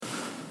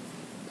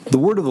The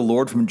word of the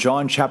Lord from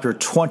John chapter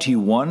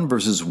 21,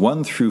 verses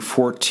 1 through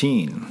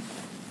 14.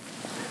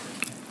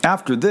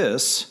 After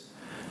this,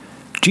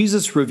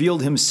 Jesus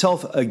revealed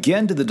himself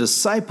again to the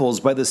disciples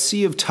by the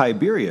Sea of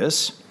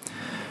Tiberias,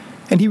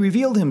 and he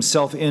revealed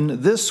himself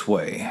in this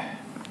way.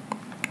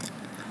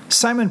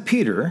 Simon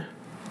Peter,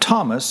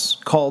 Thomas,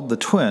 called the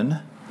twin,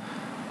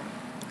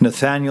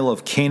 Nathanael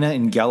of Cana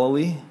in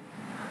Galilee,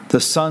 the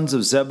sons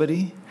of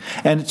Zebedee,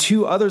 and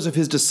 2 others of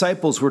his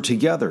disciples were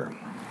together.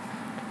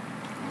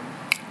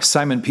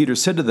 Simon Peter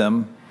said to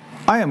them,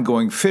 "I am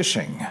going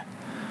fishing."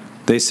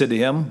 They said to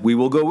him, "We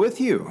will go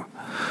with you."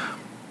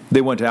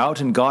 They went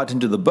out and got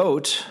into the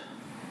boat,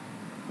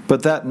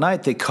 but that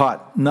night they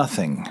caught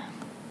nothing.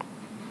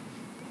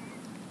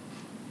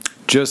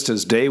 Just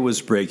as day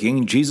was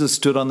breaking, Jesus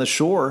stood on the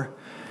shore,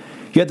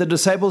 yet the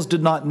disciples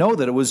did not know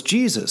that it was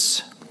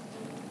Jesus.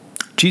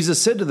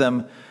 Jesus said to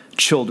them,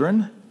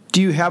 "Children,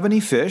 do you have any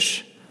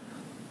fish?"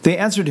 They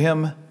answered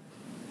him,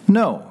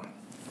 "No."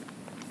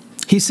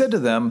 He said to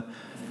them,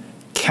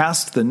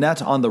 "Cast the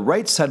net on the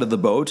right side of the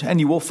boat,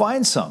 and you will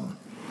find some."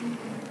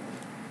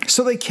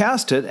 So they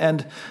cast it,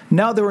 and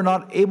now they were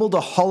not able to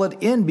haul it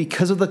in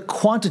because of the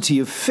quantity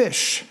of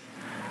fish.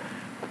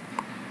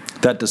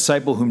 That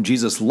disciple whom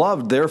Jesus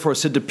loved therefore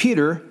said to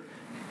Peter,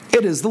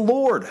 "It is the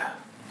Lord."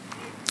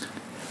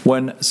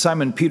 When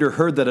Simon Peter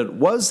heard that it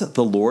was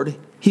the Lord,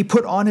 he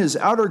put on his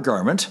outer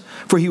garment,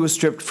 for he was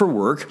stripped for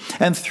work,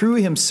 and threw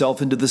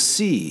himself into the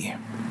sea.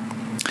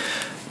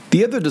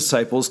 The other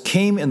disciples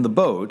came in the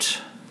boat,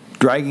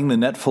 dragging the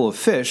net full of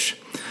fish,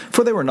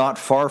 for they were not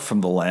far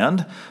from the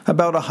land,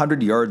 about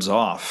 100 yards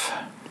off.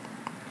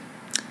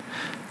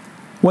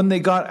 When they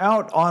got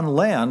out on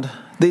land,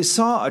 they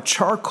saw a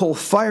charcoal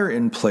fire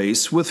in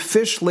place with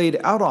fish laid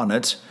out on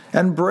it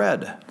and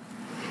bread.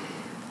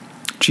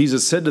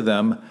 Jesus said to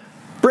them,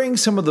 "Bring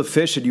some of the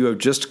fish that you have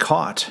just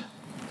caught."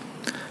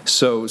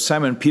 So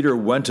Simon Peter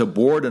went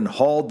aboard and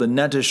hauled the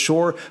net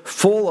ashore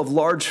full of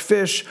large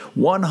fish,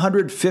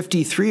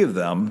 153 of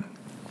them.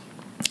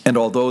 And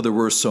although there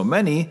were so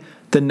many,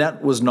 the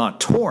net was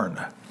not torn.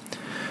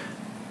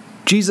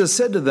 Jesus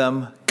said to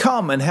them,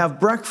 "Come and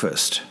have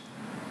breakfast."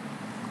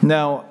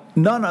 Now,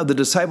 none of the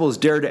disciples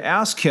dared to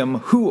ask him,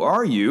 "Who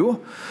are you?"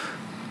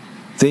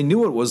 They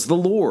knew it was the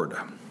Lord.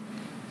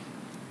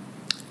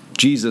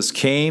 Jesus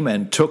came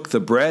and took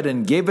the bread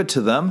and gave it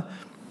to them,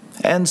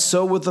 and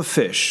so with the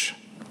fish.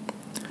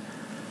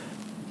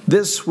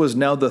 This was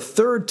now the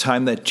 3rd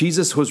time that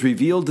Jesus was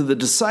revealed to the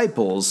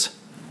disciples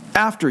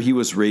after he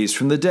was raised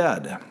from the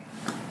dead.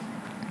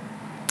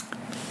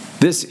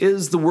 This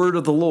is the word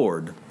of the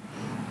Lord.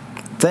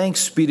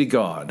 Thanks be to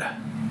God.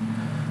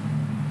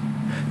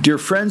 Dear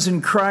friends in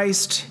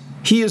Christ,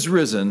 he is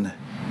risen.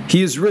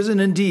 He is risen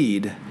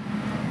indeed.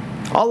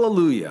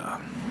 Alleluia.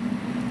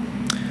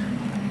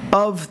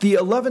 Of the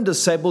 11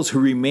 disciples who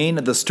remain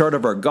at the start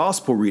of our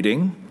gospel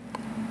reading,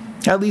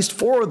 at least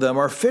 4 of them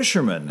are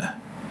fishermen.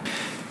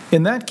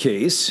 In that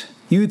case,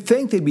 you'd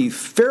think they'd be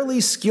fairly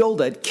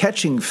skilled at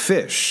catching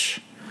fish.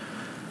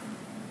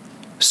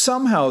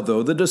 Somehow,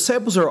 though, the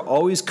disciples are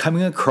always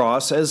coming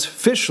across as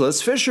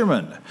fishless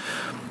fishermen.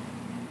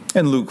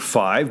 In Luke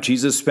 5,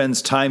 Jesus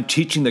spends time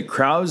teaching the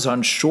crowds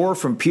on shore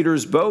from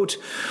Peter's boat.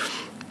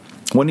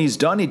 When he's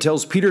done, he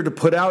tells Peter to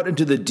put out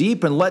into the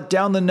deep and let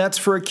down the nets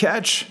for a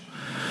catch.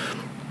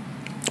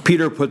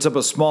 Peter puts up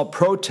a small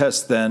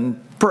protest then,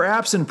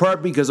 perhaps in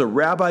part because a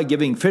rabbi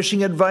giving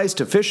fishing advice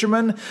to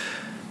fishermen,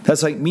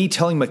 that's like me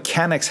telling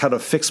mechanics how to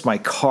fix my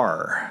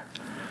car.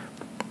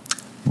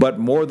 But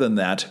more than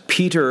that,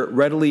 Peter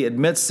readily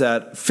admits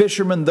that,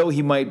 fisherman though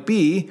he might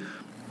be,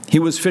 he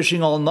was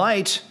fishing all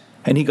night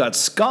and he got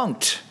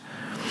skunked.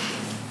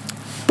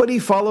 But he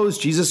follows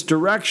Jesus'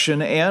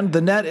 direction, and the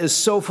net is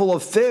so full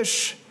of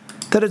fish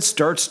that it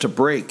starts to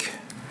break.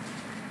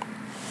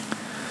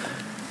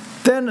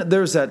 Then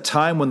there's that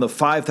time when the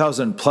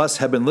 5,000 plus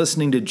have been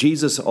listening to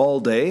Jesus all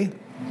day,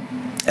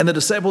 and the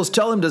disciples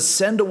tell him to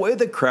send away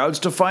the crowds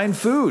to find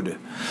food.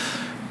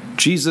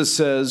 Jesus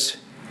says,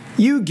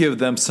 "You give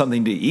them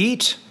something to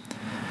eat."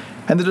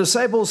 And the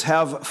disciples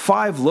have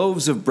 5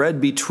 loaves of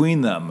bread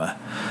between them.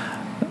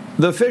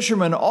 The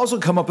fishermen also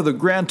come up with a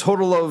grand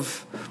total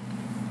of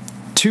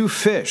 2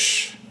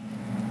 fish.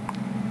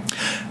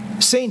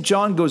 St.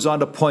 John goes on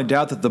to point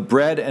out that the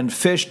bread and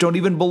fish don't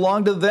even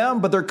belong to them,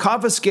 but they're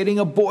confiscating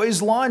a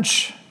boy's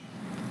lunch.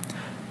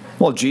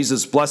 Well,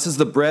 Jesus blesses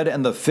the bread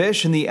and the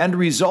fish, and the end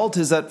result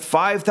is that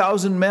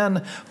 5,000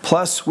 men,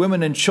 plus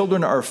women and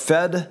children, are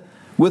fed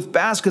with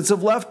baskets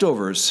of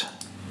leftovers.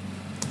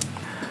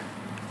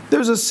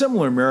 There's a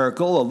similar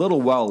miracle a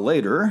little while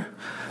later,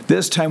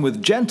 this time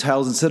with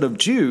Gentiles instead of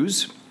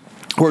Jews,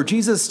 where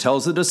Jesus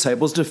tells the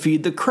disciples to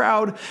feed the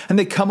crowd, and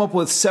they come up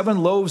with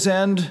 7 loaves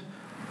and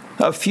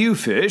a few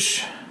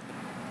fish.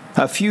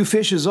 A few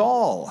fish is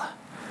all.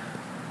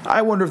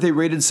 I wonder if they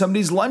raided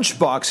somebody's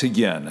lunchbox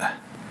again.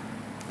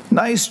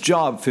 Nice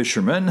job,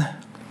 fishermen.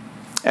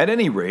 At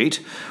any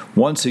rate,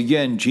 once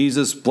again,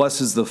 Jesus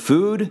blesses the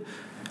food,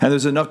 and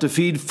there's enough to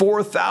feed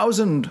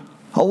 4,000,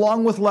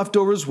 along with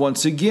leftovers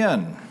once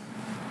again.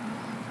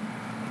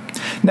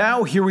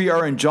 Now, here we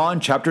are in John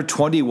chapter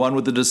 21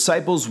 with the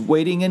disciples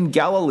waiting in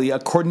Galilee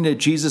according to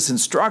Jesus'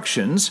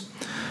 instructions.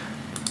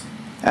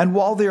 And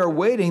while they are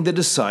waiting, they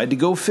decide to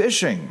go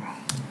fishing.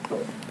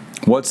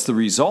 What's the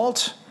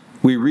result?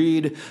 We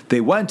read, they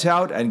went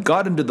out and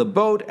got into the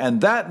boat,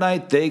 and that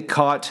night they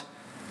caught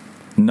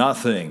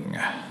nothing.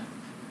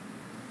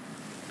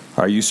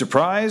 Are you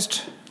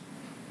surprised?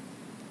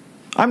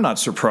 I'm not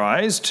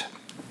surprised.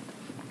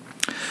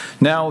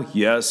 Now,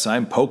 yes,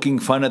 I'm poking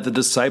fun at the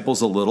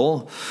disciples a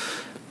little.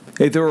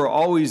 If they were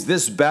always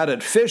this bad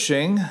at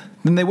fishing,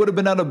 then they would have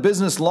been out of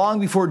business long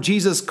before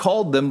Jesus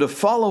called them to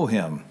follow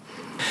him.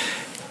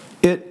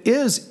 It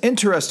is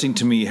interesting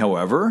to me,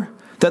 however,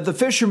 that the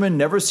fishermen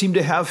never seem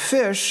to have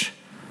fish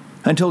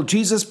until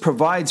Jesus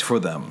provides for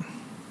them.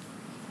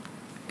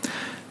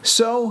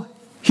 So,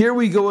 here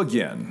we go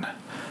again.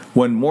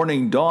 When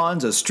morning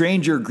dawns, a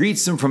stranger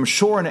greets them from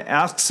shore and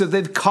asks if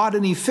they've caught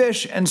any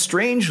fish, and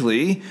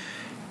strangely,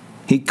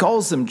 he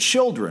calls them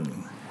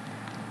children.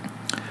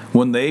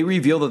 When they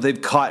reveal that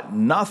they've caught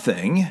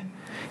nothing,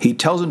 he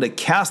tells them to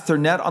cast their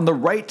net on the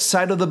right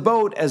side of the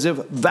boat as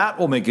if that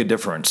will make a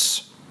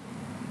difference.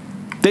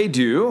 They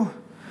do.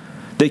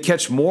 They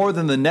catch more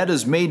than the net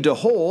is made to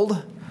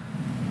hold,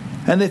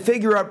 and they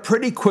figure out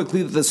pretty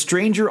quickly that the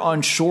stranger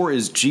on shore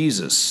is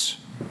Jesus.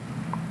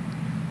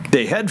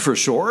 They head for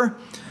shore.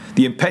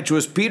 The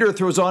impetuous Peter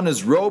throws on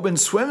his robe and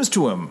swims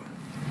to him.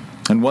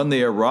 And when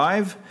they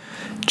arrive,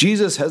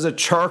 Jesus has a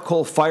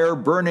charcoal fire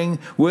burning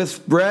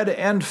with bread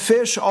and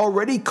fish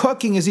already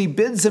cooking as he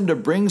bids them to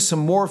bring some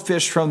more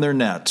fish from their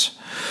net.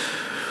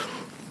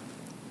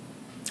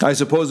 I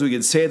suppose we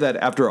could say that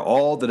after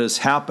all that has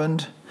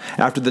happened,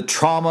 after the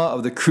trauma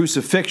of the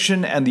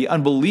crucifixion and the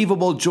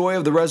unbelievable joy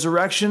of the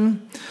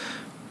resurrection,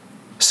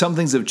 some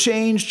things have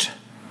changed,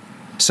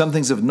 some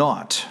things have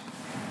not.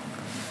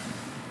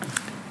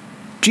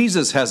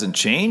 Jesus hasn't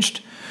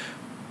changed.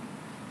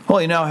 Well,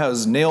 he now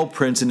has nail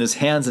prints in his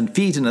hands and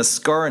feet and a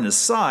scar in his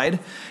side,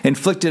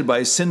 inflicted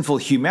by sinful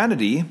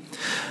humanity,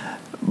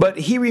 but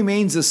he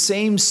remains the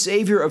same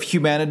Savior of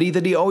humanity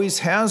that he always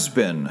has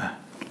been.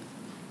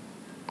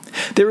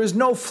 There is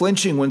no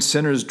flinching when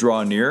sinners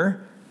draw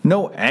near,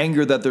 no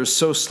anger that they're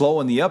so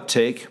slow in the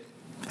uptake,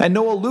 and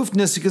no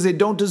aloofness because they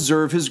don't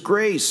deserve his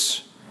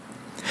grace.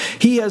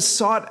 He has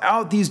sought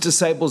out these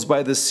disciples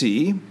by the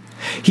sea.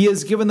 He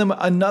has given them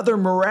another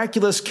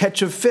miraculous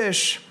catch of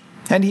fish,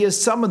 and he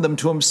has summoned them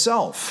to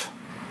himself.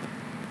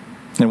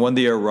 And when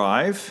they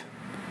arrive,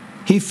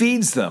 he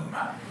feeds them.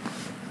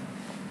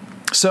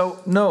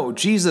 So, no,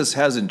 Jesus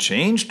hasn't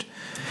changed.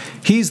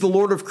 He's the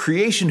Lord of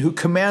creation who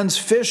commands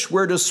fish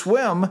where to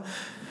swim,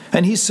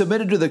 and he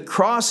submitted to the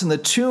cross and the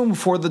tomb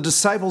for the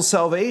disciples'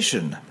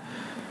 salvation.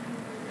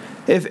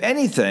 If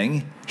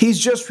anything, he's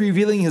just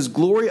revealing his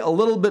glory a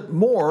little bit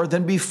more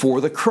than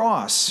before the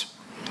cross.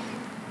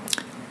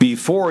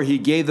 Before, he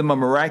gave them a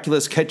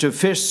miraculous catch of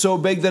fish so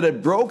big that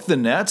it broke the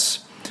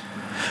nets.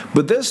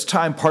 But this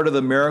time, part of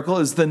the miracle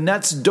is the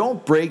nets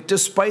don't break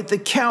despite the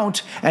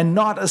count, and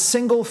not a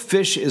single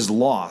fish is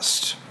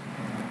lost.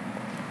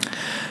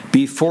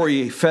 Before,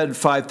 he fed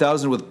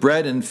 5,000 with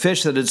bread and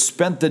fish that had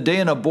spent the day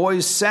in a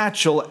boy's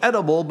satchel,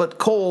 edible but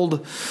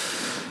cold.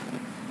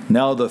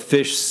 Now the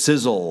fish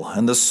sizzle,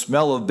 and the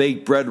smell of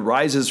baked bread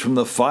rises from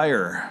the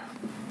fire.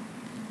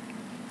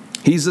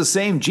 He's the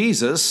same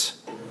Jesus,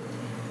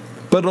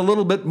 but a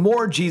little bit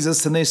more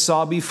Jesus than they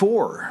saw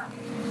before.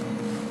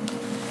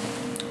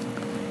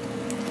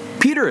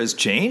 Peter has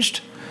changed.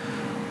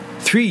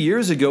 3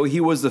 years ago, he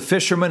was the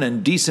fisherman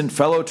and decent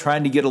fellow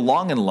trying to get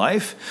along in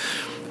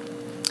life.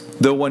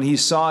 Though when he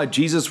saw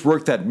Jesus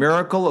work that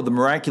miracle of the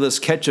miraculous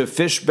catch of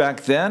fish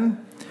back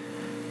then,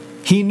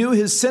 he knew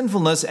his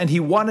sinfulness and he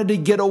wanted to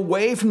get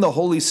away from the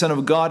Holy Son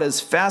of God as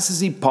fast as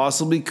he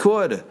possibly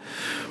could.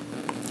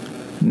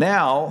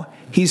 Now,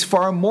 he's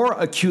far more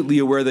acutely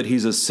aware that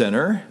he's a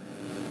sinner.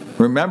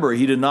 Remember,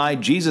 he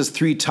denied Jesus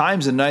 3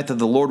 times the night that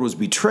the Lord was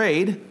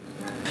betrayed.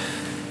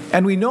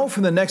 And we know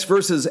from the next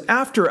verses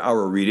after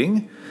our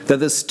reading that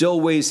this still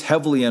weighs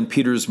heavily on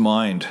Peter's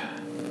mind.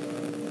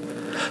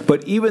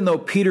 But even though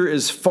Peter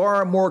is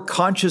far more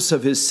conscious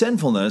of his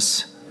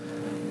sinfulness,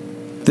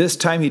 this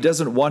time he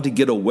doesn't want to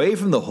get away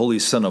from the Holy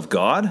Son of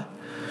God.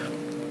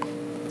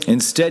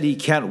 Instead, he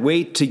can't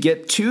wait to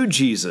get to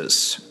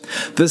Jesus.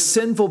 The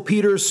sinful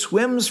Peter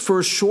swims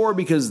for shore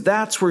because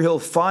that's where he'll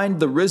find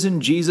the risen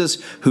Jesus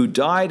who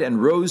died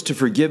and rose to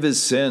forgive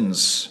his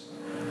sins.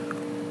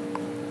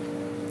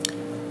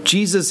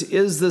 Jesus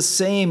is the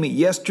same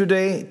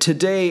yesterday,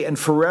 today, and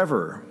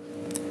forever.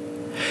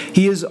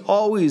 He is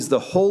always the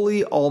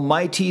holy,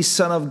 almighty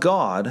Son of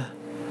God,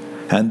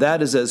 and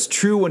that is as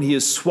true when he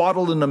is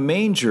swaddled in a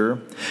manger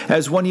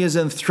as when he is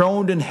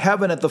enthroned in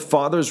heaven at the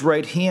Father's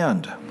right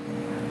hand.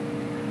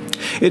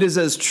 It is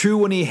as true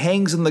when he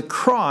hangs on the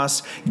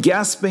cross,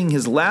 gasping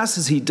his last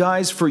as he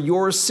dies for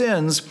your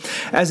sins,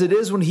 as it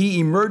is when he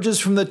emerges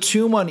from the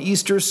tomb on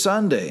Easter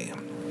Sunday.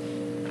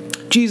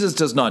 Jesus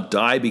does not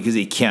die because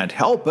he can't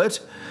help it,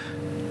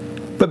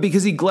 but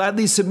because he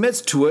gladly submits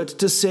to it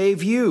to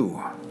save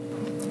you.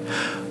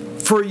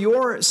 For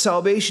your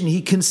salvation,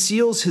 he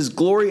conceals his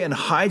glory and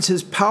hides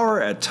his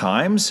power at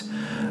times,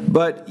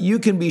 but you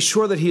can be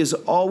sure that he is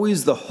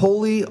always the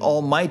holy,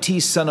 almighty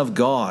Son of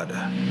God.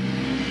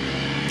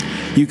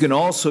 You can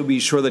also be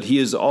sure that he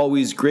is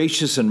always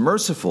gracious and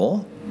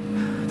merciful,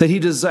 that he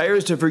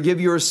desires to forgive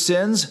your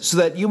sins so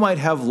that you might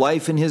have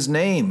life in his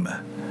name.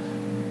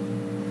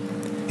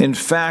 In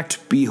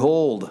fact,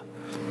 behold,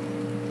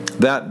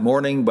 that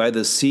morning by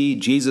the sea,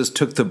 Jesus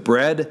took the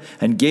bread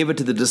and gave it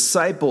to the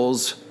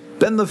disciples,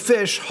 then the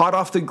fish hot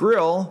off the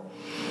grill.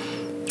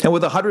 And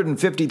with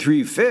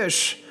 153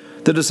 fish,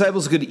 the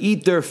disciples could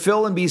eat their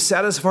fill and be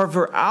satisfied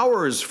for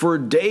hours, for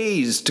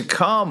days to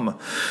come.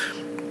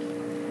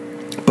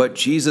 But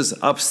Jesus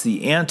ups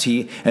the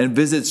ante and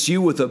visits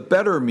you with a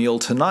better meal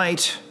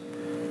tonight.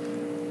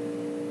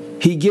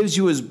 He gives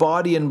you his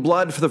body and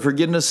blood for the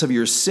forgiveness of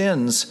your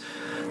sins,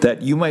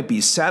 that you might be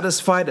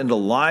satisfied and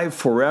alive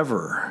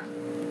forever.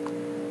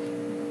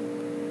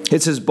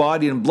 It's his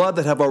body and blood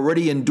that have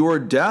already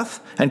endured death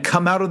and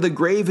come out of the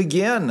grave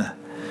again.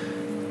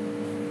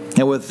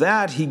 And with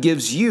that, he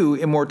gives you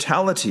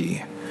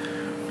immortality.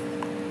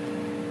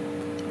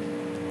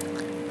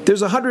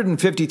 There's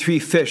 153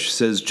 fish,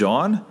 says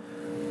John.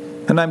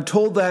 And I'm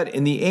told that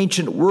in the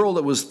ancient world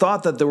it was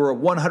thought that there were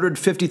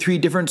 153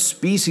 different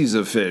species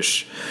of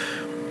fish.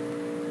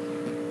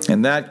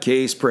 In that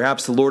case,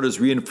 perhaps the Lord is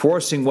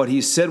reinforcing what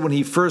he said when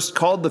he first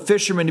called the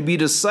fishermen to be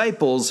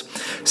disciples,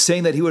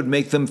 saying that he would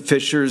make them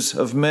fishers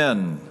of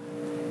men.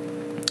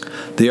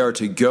 They are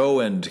to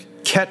go and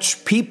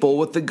catch people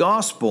with the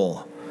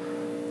gospel.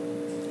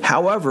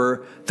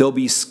 However, they'll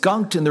be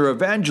skunked in their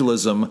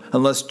evangelism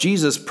unless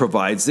Jesus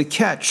provides the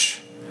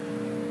catch.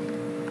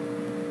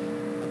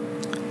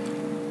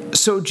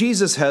 So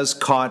Jesus has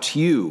caught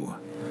you.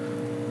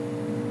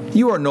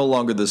 You are no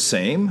longer the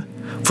same,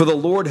 for the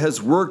Lord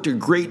has worked a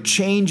great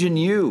change in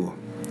you.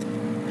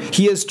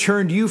 He has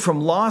turned you from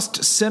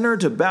lost sinner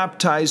to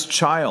baptized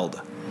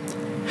child.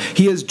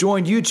 He has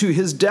joined you to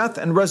his death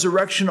and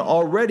resurrection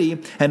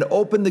already and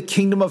opened the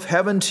kingdom of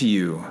heaven to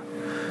you.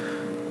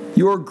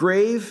 Your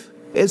grave,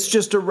 it's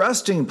just a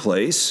resting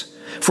place,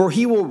 for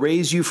he will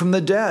raise you from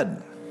the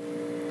dead.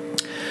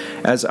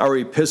 As our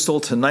epistle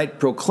tonight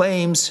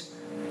proclaims,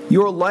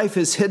 your life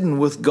is hidden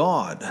with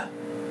God.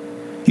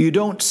 You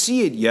don't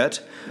see it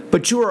yet,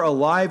 but you are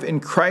alive in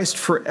Christ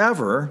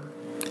forever,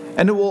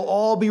 and it will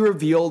all be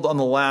revealed on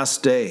the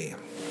last day.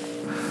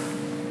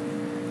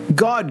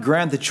 God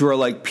grant that you are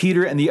like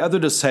Peter and the other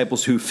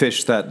disciples who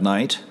fished that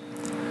night,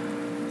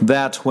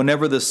 that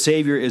whenever the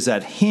Savior is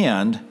at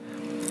hand,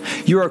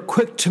 you are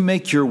quick to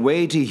make your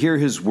way to hear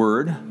his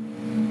word,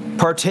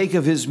 partake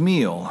of his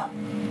meal,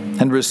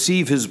 and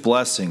receive his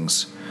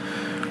blessings.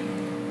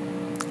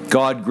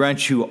 God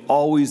grant you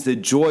always the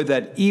joy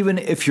that even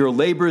if your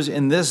labors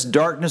in this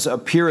darkness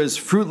appear as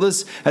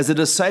fruitless as the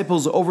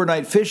disciples'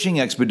 overnight fishing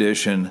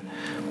expedition,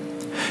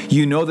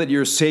 you know that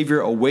your Savior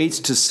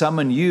awaits to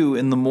summon you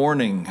in the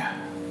morning.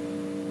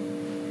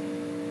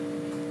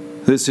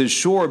 This is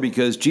sure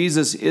because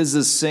Jesus is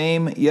the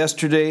same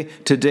yesterday,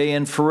 today,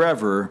 and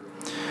forever,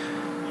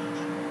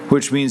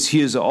 which means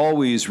he is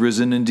always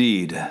risen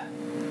indeed.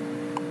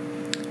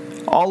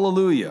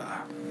 Alleluia.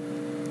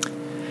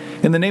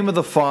 In the name of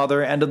the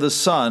Father, and of the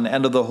Son,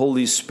 and of the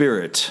Holy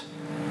Spirit.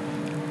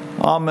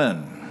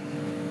 Amen.